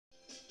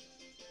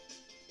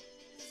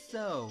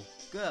So,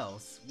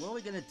 girls, what are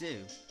we gonna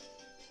do?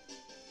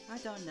 I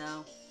don't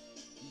know.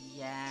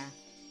 Yeah.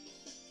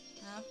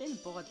 I'm feeling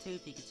bored too,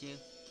 Pikachu.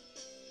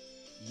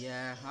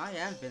 Yeah, I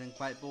am feeling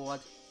quite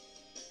bored.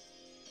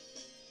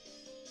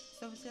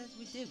 So what says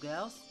we do,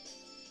 girls?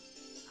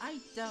 I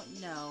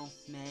don't know,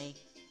 May.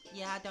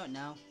 Yeah, I don't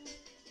know.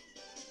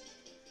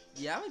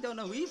 Yeah, I don't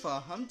know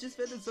either. I'm just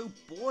feeling so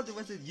bored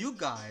with you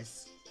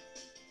guys.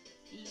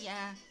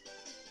 Yeah.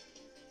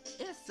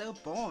 It's so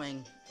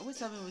boring. I wish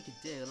something we could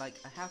do, like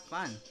have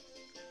fun.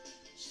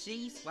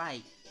 She's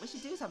right. We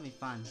should do something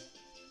fun.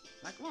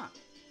 Like what?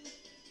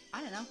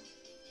 I don't know.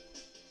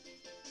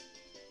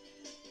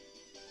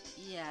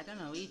 Yeah, I don't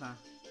know either.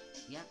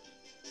 Yeah.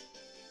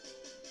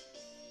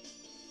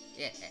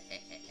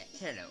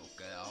 Hello,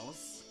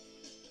 girls.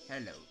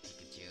 Hello,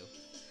 Pikachu.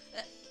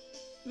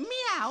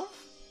 Meow!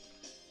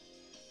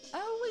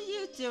 Oh, what are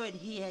you doing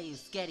here, you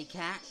scaredy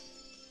cat?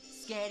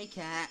 Scaredy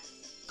cat.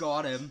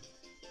 Got him.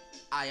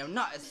 I am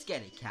not a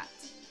scaredy cat.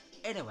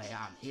 Anyway,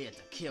 I'm here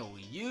to kill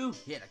you,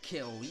 here to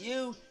kill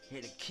you,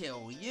 here to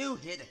kill you,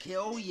 here to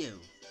kill you.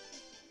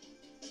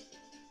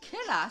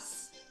 Kill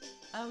us?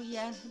 Oh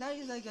yeah, now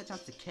you got a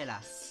chance to kill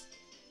us.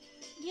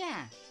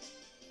 Yeah.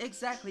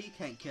 Exactly, you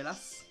can't kill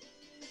us.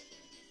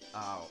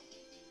 Oh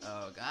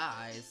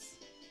guys.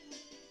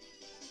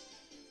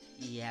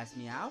 Yes,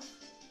 Meow?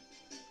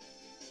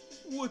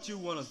 What do you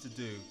want us to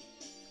do?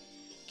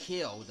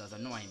 Kill those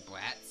annoying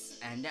brats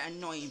and that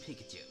annoying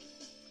Pikachu.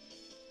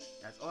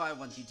 That's all I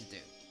want you to do.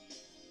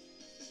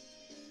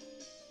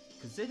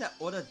 Consider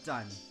order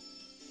done.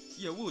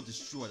 Yeah, we'll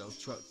destroy those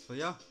trucks for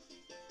ya.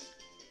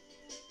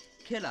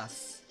 Kill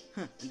us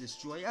and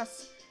destroy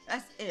us?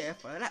 As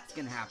if that's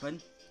gonna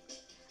happen.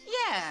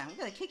 Yeah, we're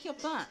gonna kick your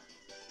butt.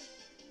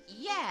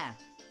 Yeah,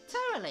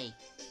 totally.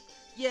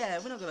 Yeah,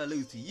 we're not gonna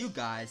lose to you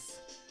guys.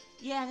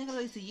 Yeah, we're gonna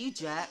lose to you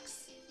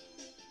jerks.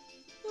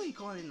 Who are you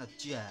calling a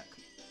jerk?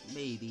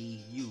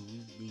 Maybe you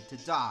need to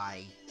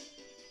die.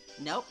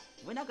 Nope,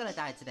 we're not gonna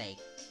die today.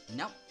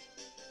 Nope.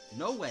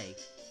 No way.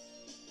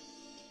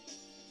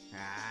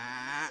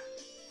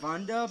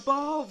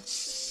 Thunderbolt!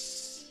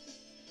 So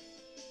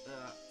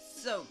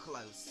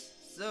close.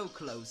 So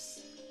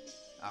close.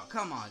 Oh,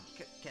 come on.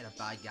 Can a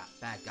bad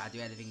guy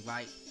do anything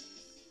right?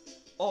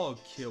 I'll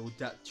kill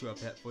that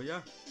Turpet for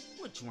you.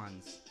 Which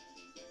ones?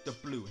 The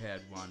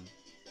blue-haired one.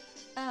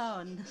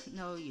 Oh,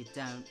 no you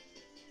don't.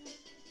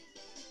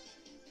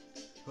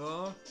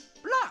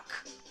 Block!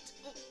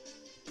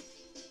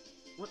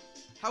 What?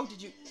 How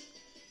did you...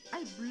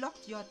 I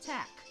blocked your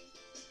attack.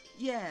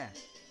 Yeah.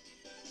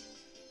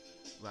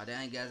 Well then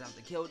I guess I have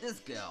to kill this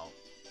girl.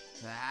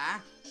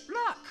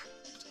 Block!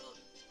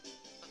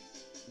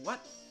 What?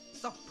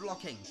 Stop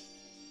blocking.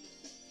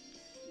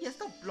 Yeah,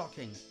 stop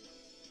blocking.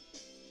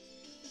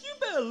 You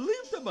better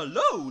leave them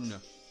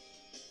alone.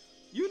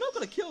 You're not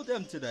gonna kill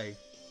them today.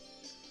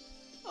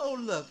 Oh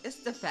look,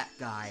 it's the fat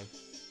guy.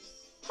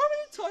 How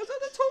many times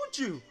have I told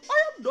you?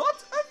 I am not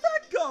a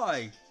fat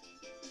guy.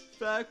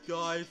 Fat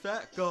guy,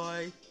 fat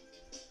guy.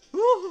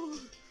 Oh,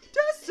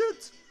 that's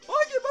it.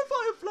 I get my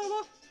fire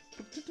flower.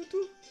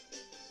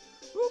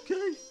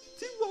 Okay,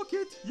 Team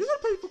Rocket, you're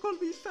gonna pay for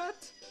calling me fat.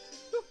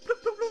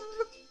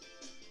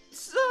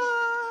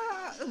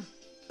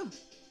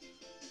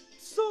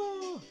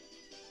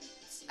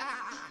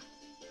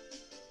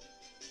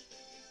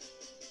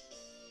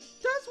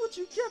 That's what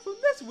you get for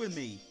messing with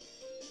me.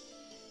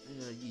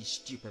 You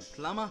stupid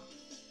plumber.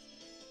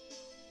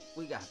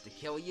 We gotta have to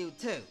kill you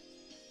too.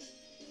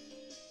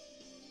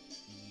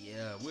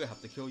 Yeah, we'll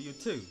have to kill you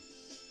too.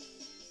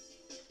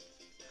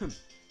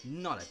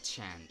 Not a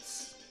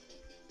chance.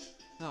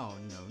 Oh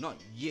no, not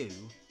you.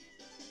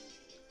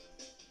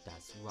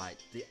 That's right,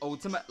 the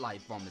ultimate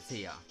life bomb is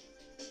here.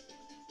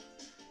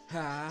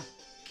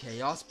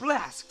 Chaos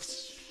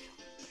Blast!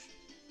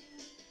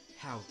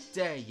 How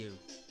dare you!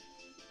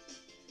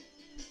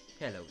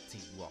 Hello,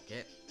 Team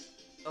Rocket.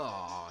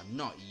 Oh,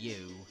 not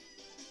you.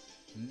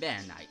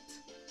 Manite.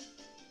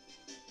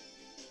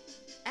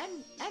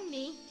 And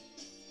me.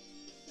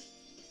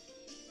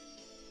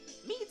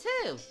 Me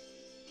too.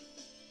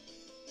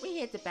 We're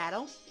here to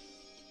battle.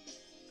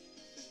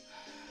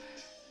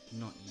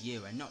 Not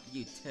you, and not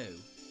you too.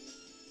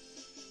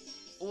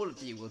 All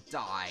of you will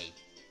die.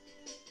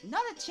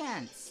 Not a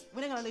chance.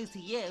 We're not gonna lose to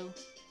you.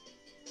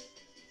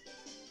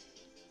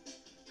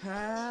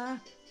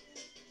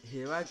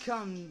 Here I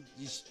come,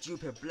 you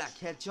stupid black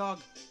hedgehog.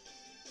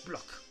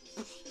 Block.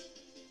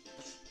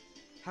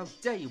 How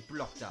dare you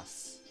block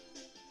us?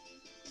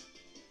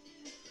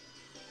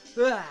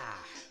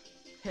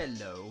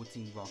 Hello,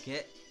 Team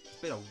Rocket.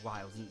 It's been a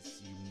while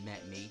since you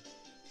met me.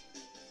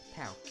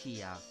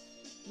 Palkia.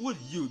 What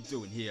are you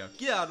doing here?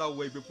 Get out of our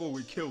way before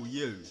we kill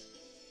you.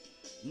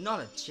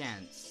 Not a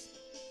chance.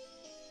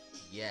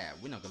 Yeah,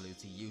 we're not gonna lose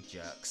to you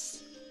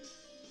jerks.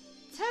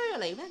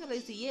 Totally, we're not gonna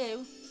lose to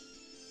you.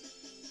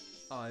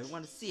 Oh, I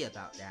want to see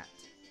about that.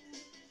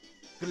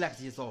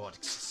 Galactic Sword.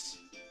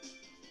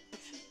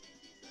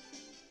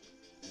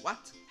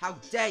 What? How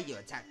dare you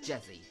attack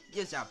Jessie?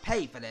 You shall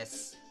pay for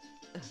this.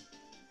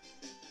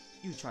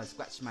 You try to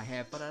scratch my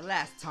hair for the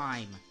last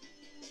time.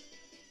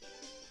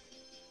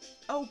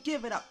 Oh,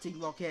 give it up, Team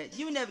Rocket.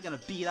 You're never gonna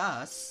beat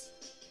us.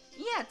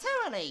 Yeah,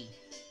 totally.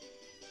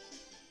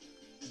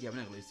 Yeah, we're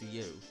not gonna see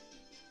you.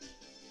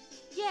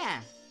 Yeah.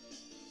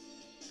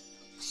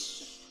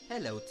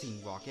 Hello,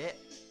 Team Rocket.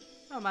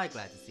 Oh, am I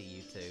glad to see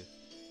you too.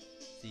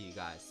 See you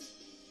guys.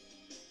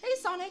 Hey,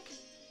 Sonic.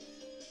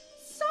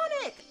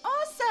 Sonic,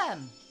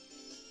 awesome.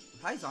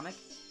 Hi, Sonic.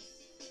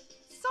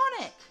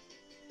 Sonic.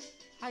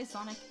 Hi,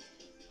 Sonic.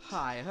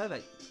 Hi,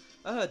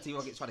 I heard Team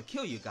Rocket tried to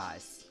kill you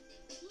guys.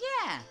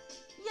 Yeah.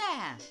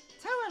 Yeah,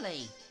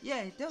 totally.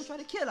 Yeah, they'll try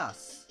to kill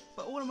us.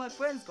 But all of my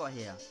friends got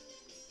here.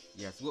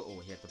 Yes, we're all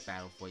here to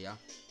battle for ya.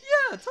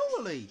 Yeah,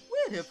 totally.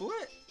 We're here for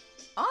it.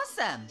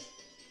 Awesome.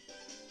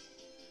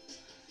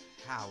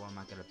 How am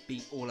I gonna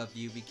beat all of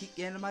you if you keep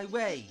getting in my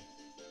way?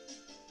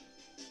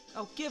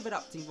 Oh, give it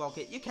up, Team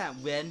Rocket. You can't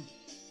win.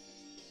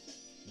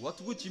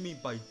 What would you mean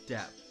by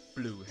that,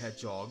 Blue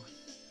Hedgehog?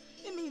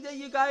 It means that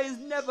you guys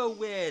never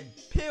win.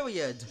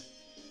 Period.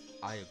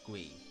 I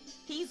agree.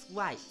 He's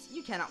right.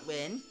 You cannot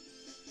win.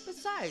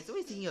 Besides,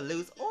 we see you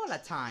lose all the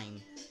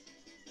time.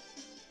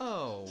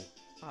 Oh,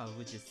 we'll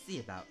just see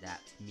about that.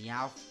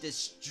 Meowth.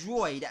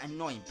 Destroy the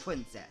annoying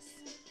princess.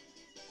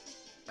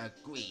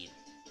 Agreed.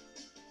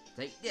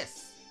 Take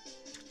this.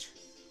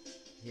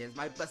 Here's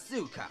my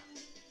bazooka.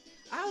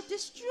 I'll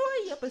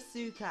destroy your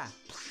bazooka.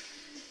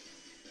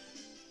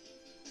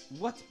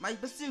 What? My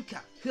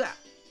bazooka? Ha!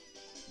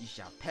 You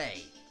shall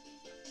pay.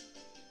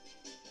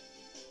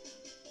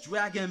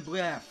 Dragon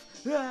breath.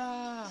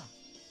 Ah!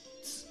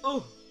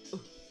 Oh, oh,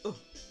 oh.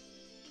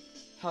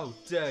 How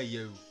dare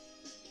you?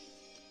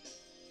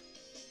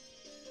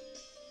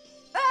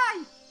 Hey!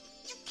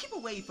 You keep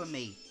away from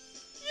me.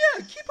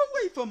 Yeah, keep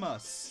away from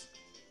us.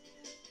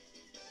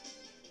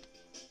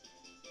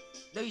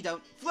 No, you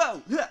don't.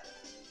 Throw! Ha!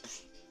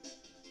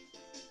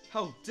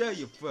 How dare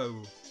you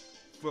throw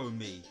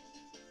me?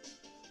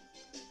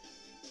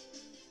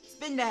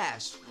 Spin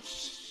dash.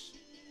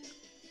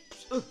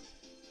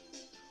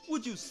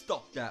 Would you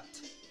stop that?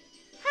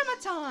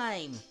 Hammer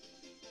time.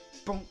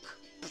 Bonk.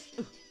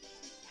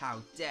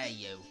 How dare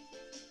you?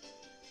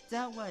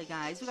 Don't worry,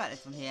 guys. We got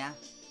this from here.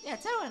 Yeah,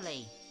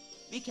 totally.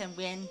 We can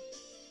win.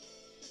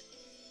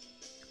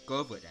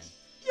 Go for it then.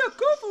 Yeah,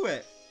 go for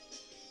it.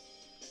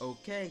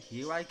 Okay,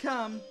 here I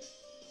come.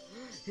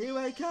 Here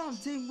I come,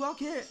 Team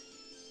Rocket.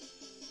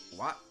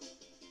 What?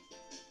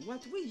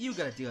 What were you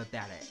gonna do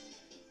about it?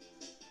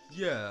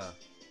 Yeah.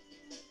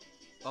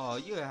 Oh,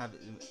 you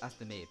haven't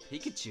estimated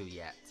Pikachu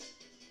yet.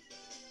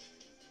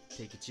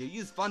 Pikachu,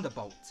 use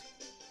Thunderbolt.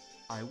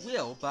 I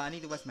will, but I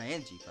need to waste my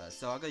energy first,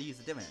 so I'm gonna use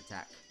a different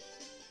attack.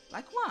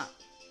 Like what?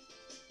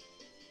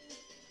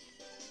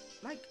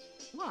 Like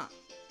what?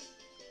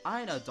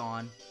 I know,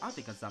 Dawn. I'll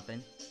think of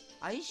something.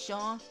 Are you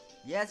sure?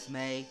 Yes,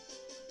 May.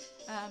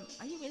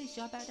 Are you really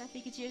sure about that,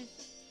 Pikachu?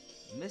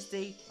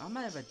 Misty, I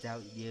might have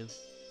doubted you.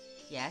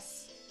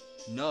 Yes.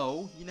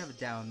 No, you never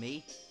doubted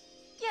me.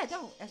 Yeah,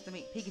 don't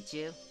estimate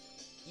Pikachu.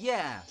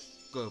 Yeah,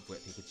 go for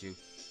it, Pikachu.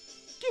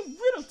 Get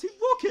rid of Team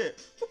Rocket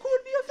for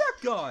calling me a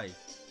fat guy.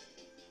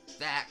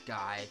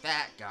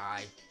 That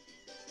guy.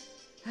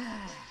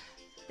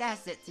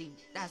 That's it, team.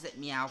 That's it,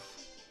 Meowth.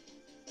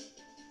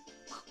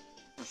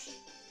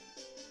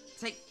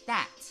 Take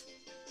that.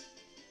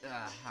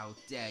 How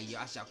dare you,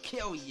 I shall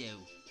kill you.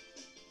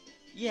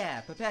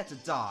 Yeah, prepare to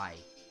die.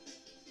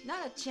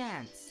 Not a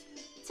chance.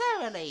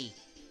 Totally.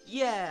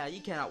 Yeah,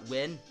 you cannot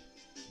win.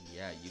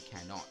 Yeah, you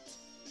cannot.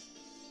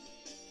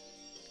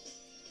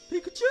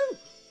 Pikachu!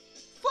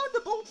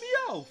 Thunderbolt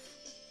Meowth!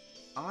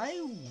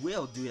 I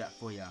will do that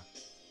for ya.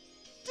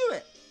 Do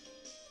it!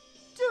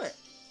 Do it!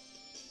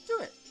 Do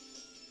it!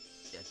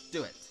 Yeah,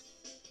 do it.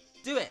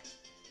 Do it!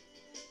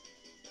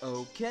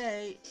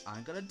 Okay,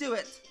 I'm gonna do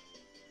it.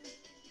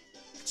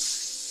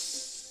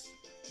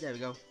 There we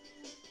go.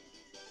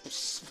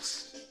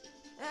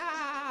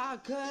 Ah,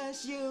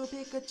 curse you,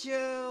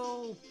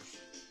 Pikachu!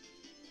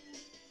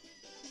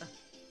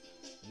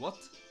 What?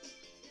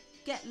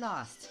 Get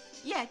lost.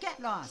 Yeah, get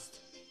lost.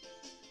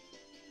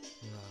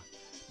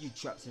 You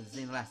traps have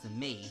seen less than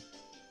me.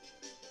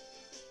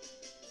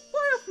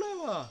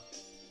 Fireflower!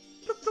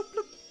 Bloop, bloop,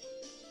 bloop.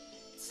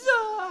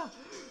 Zah!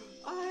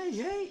 I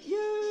hate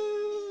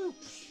you!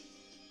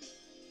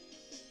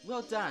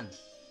 Well done.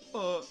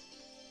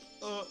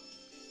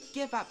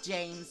 Give up,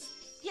 James.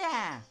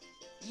 Yeah.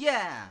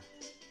 Yeah!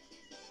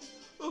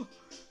 Oh,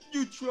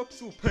 you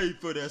traps will pay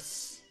for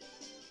this!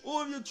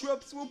 All of your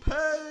traps will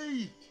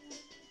pay!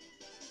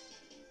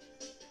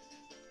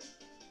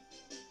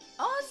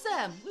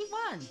 Awesome! We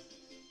won!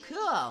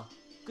 Cool!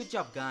 Good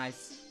job,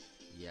 guys.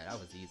 Yeah, that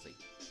was easy.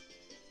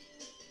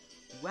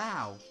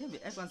 Wow,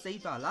 everyone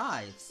saved our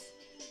lives.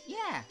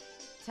 Yeah,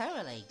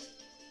 totally.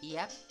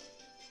 Yep.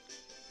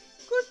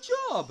 Good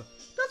job!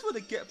 That's what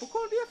they get for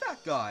calling me a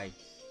fat guy.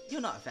 You're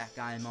not a fat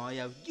guy,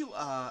 Mario. You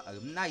are a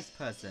nice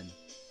person.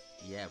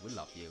 Yeah, we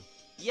love you.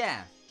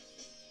 Yeah.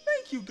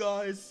 Thank you,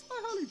 guys.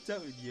 I hardly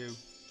doubted you.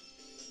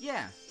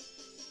 Yeah.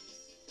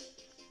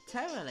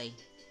 Totally.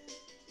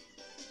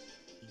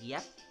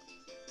 Yep.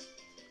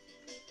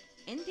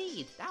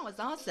 Indeed, that was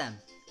awesome.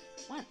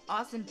 What an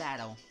awesome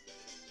battle.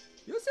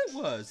 Yes, it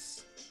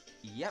was.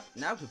 Yep,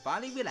 now we can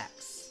finally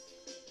relax.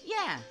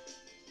 Yeah.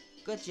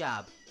 Good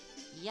job.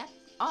 Yep,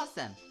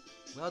 awesome.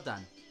 Well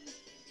done.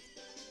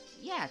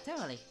 Yeah,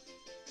 totally.